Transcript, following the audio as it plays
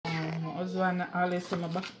husband always come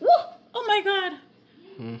back. Oh my God!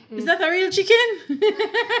 Is that a real chicken?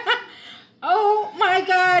 Oh my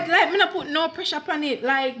God! Like me not put no pressure upon it.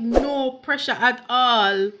 Like no pressure at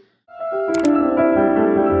all. So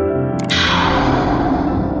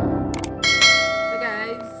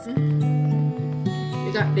guys,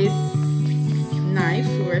 we got this knife.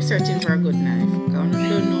 We were searching for a good knife. I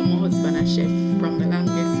don't know my husband a chef from the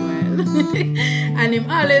longest while, and him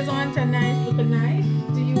always want a nice little knife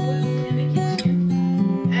to use in the kitchen.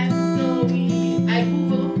 And so I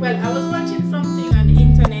googled. Well, I was watching something on the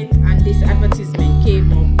internet, and this advertisement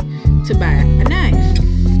came up to buy a knife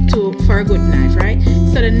for a good knife, right?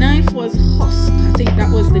 So the knife was Husk. I think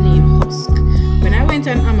that was the name, Husk. When I went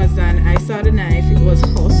on Amazon, I saw the knife. It was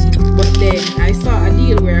Husk, but then I saw a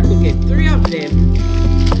deal where I could get 3 of them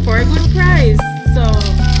for a good price. So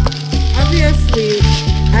obviously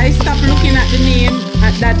I stopped looking at the name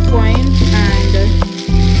at that point and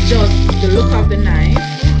just the look of the knife,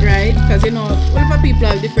 right? Because you know, all of people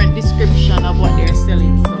have different description of what they're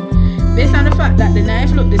selling. So based on the fact that the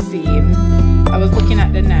knife looked the same, I was looking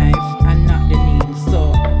at the knife and not the name.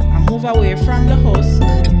 So I moved away from the Husk,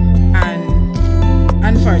 and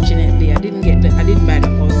unfortunately I didn't buy the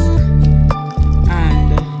Husk,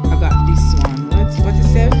 and I got this one. What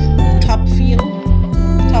is it? Top Feel,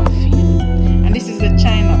 and this is the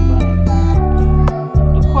China brand.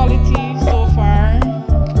 The quality so far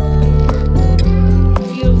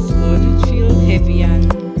feels good. It feels heavy and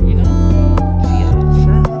you know, feel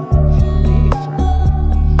firm, really firm.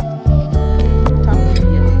 Top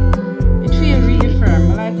Feel. It feels really firm.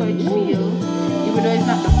 I like how it feels, even though it's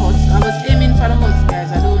not the Husk. I was aiming for the Husk, guys.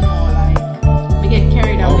 I don't know, like, we get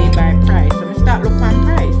carried away by price. So I start looking at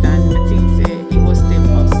price and I think it was still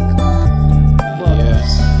Husk. But yes,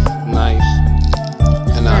 nice.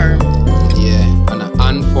 And firm. and an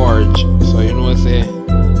unforged. So you know, say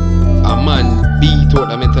a man beat out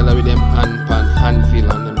the metal with them hand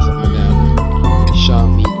feel on them something and shall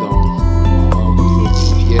me down.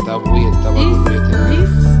 Yet have weight, have a good weight.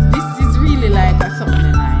 This is really like a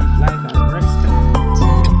something knife, like a restaurant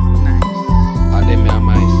knife. And them are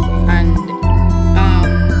my style. And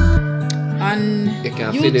on You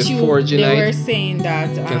can see the forge YouTube, in they it. were saying that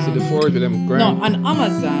You can see the forge with them grand. no, on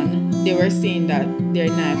Amazon they were saying that their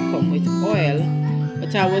knife come with oil,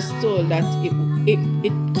 but I was told that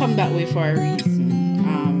it come that way for a reason,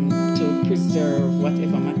 to preserve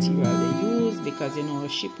whatever material they use, because you know,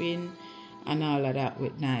 shipping and all of that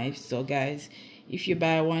with knives. So guys, if you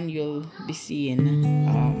buy one, you'll be seeing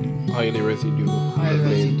oil residue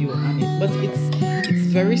on it, but it's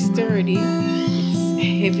very sturdy, it's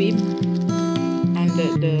heavy, and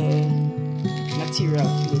the material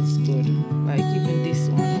feels good. Like even this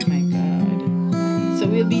one, oh my God. So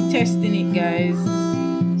we'll be testing it, guys.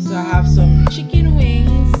 So I have some chicken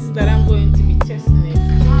wings that I'm going to be testing it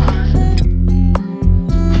on.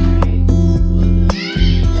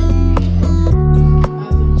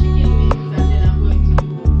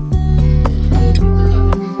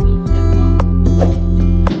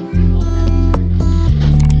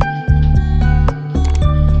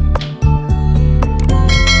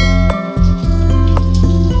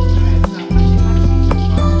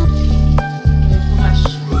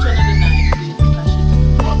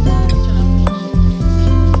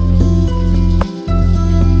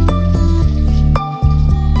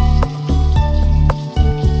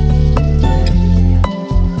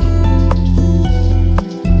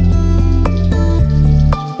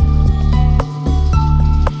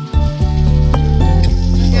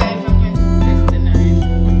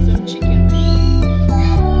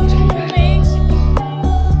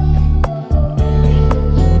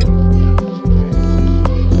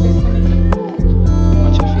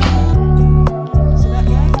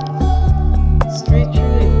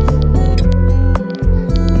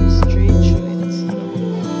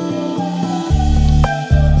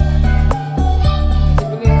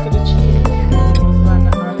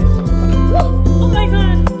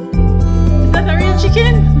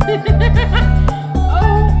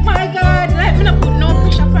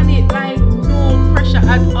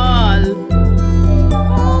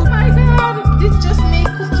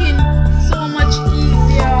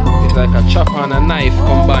 chop and a knife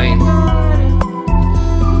combined.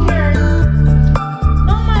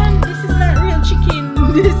 No man, this is not real chicken.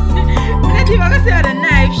 This not even gonna say at a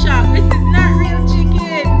knife shop. This is not real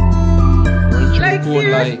chicken. Like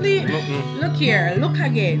seriously, look here, look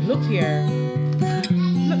again, look here.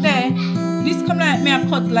 Look there. This come like me a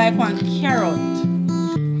cut like one carrot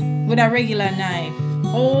with a regular knife.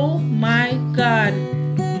 Oh my god.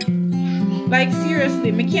 Like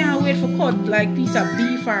seriously, me can't wait for cut like piece of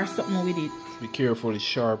beef or something with it. Be careful, it's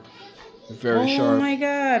sharp. Very sharp. Oh my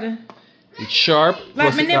god. It's sharp.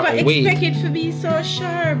 Like, I never weight. expect it to be so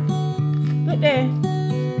sharp. Look there.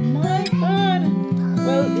 My god.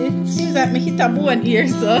 Well, it seems like me hit a bone here,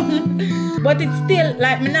 so. But it's still,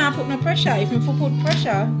 like, me now put no pressure. If me put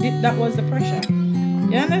pressure, that was the pressure.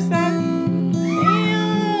 You understand?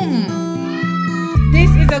 Damn. This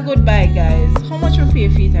is a good buy, guys. How much we pay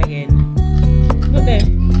for it again? Look there.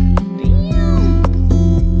 Damn.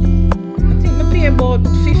 I think we pay about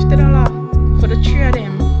 $50 for the 3 of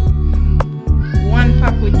them. One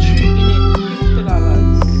pack with 3 in it, $50. I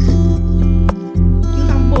think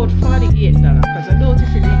I'm about $48 because I doubt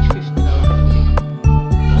if it reach $50.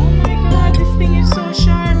 Oh my god, this thing is so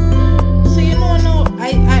sharp. So you know now, I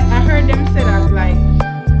heard them say that like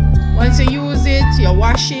once you use it, you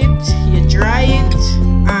wash it, you dry it,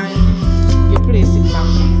 and you place it back. Oh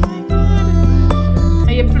my god.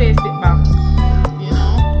 And you place it back. You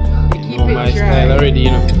know? You keep it my dry. style already,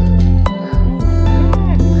 you know.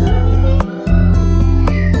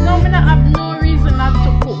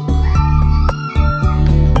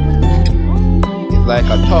 Like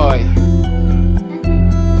a toy.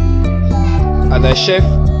 As a chef,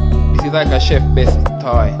 this is like a chef best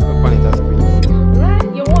toy. Look on it as well. Right?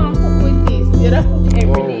 You want to cook with this. You don't cook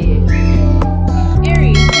every day. Easy.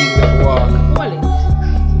 Easy to walk. Hold it.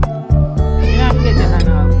 You don't have to get the hand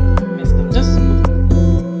all messed up. Just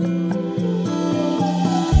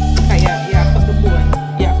yeah, cut the bone.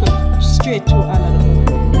 Yeah, cut straight through all of the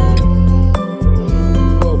bone.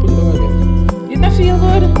 Oh, put it on again. Did that feel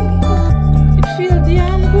good? Feel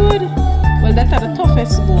damn good. Well, that's the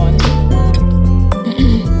toughest one.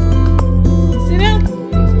 See that?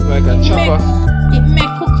 It's like a chopper. It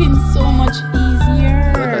make cooking so much easier.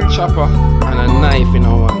 Like a chopper and a knife in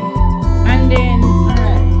one. And then,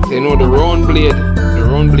 alright. So you know the round blade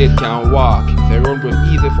can walk. The round blade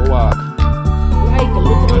easy for walk. Like,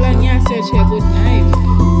 look all on your search for a good knife.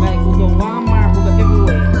 Like, we go Walmart, we go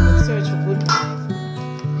everywhere. We search for good knife.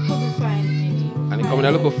 And you come with a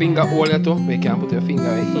little finger hole there too, but you can put your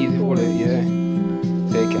finger easy for it, yeah.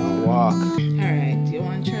 So you can walk. Alright, you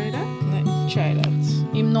want to try that? Let's try that.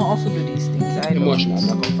 Him know how to do these things, I don't.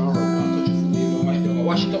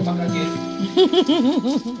 Wash it up back again.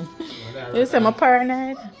 You say I'm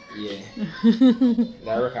paranoid? Yeah.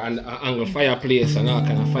 I reckon an angle fireplace and all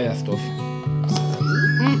kind of fire stuff.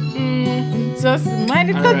 Just mind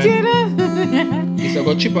it, Tatiana. It's a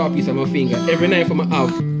go chip off piece of my finger. Every knife I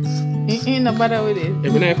have. You no bother with it.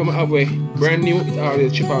 Every knife I have brand new, it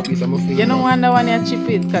always chip off piece of my finger. You don't wonder when you chip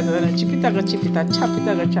it, because when you chip it, I go chip it, I chop it,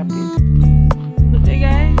 I go chop it. Look there,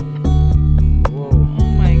 guys. Whoa. Oh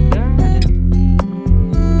my god.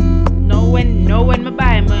 Now when I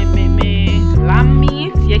buy my lamb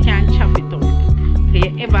meat, you can chop it up. So you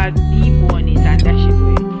ever debone it and dash it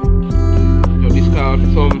away. So this called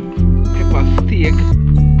some pepper steak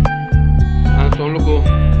and some local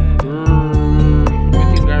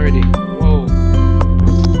everything already. Wow.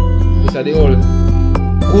 These are the old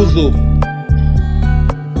kuzu.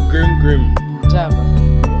 Grim. Java.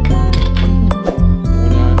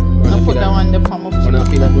 I put that one there for my food. When I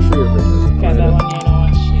feel like my favorite. Because that one you know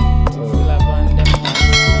what shit. Still have one there.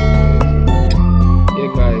 Yeah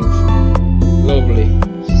guys, lovely.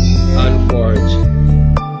 Unforged.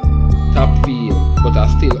 Top feel, but I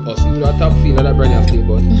still us. You know top feel that brand is still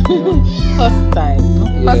but Husk type.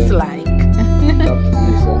 Husk like. top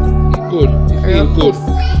feel, so it's good. It feel good.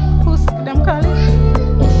 Husk, them call it?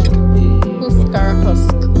 Husk. Husk or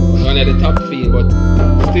husk. One of the top feel, but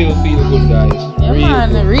still feel good guys. Yeah real man,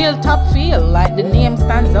 good. real top feel. Like the name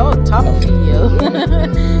stands out, top feel.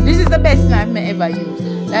 This is the best knife I ever used.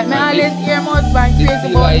 Like me always hear my husband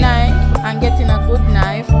crazy about like, knife and getting a good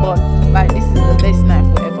knife, but like this is the best knife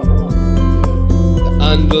we ever owned. The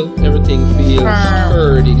handle, everything feels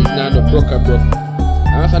sturdy. It's not a broke.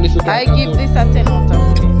 This look like I give this a 10 out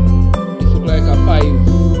of 10. This look like a 5, a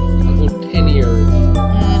good 10 years.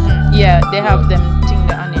 Yeah, they have them thing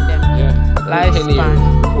that on it them. Yeah, 10 years Lifespan.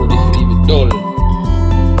 before this will even dull.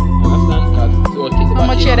 Understand? Cause so How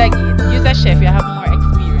much should I give? Use a chef, you have more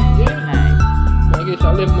experience with knife. I guess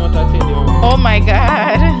 11 out of 10 years. Oh my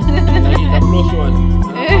god. I need a plus one.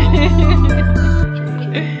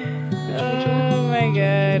 Oh my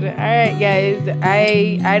god. Alright guys,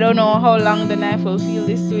 I don't know how long the knife will feel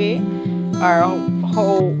this way or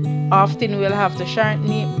how often we'll have to sharpen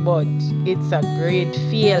it, but it's a great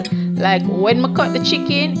feel. Like when I cut the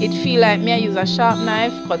chicken, it feel like me I use a sharp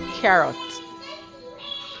knife cut carrot.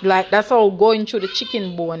 Like that's how going through the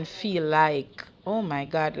chicken bone feel like. Oh my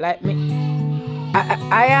god, like me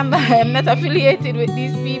I'm not affiliated with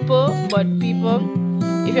these people, but people,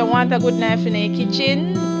 if you want a good knife in a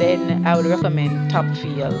kitchen, then I would recommend Top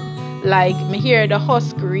Feel. Like, me hear the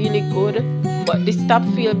husk really good, but the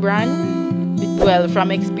Stopfield brand, well, from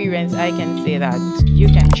experience, I can say that you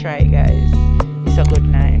can try, guys. It's a good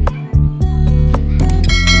knife.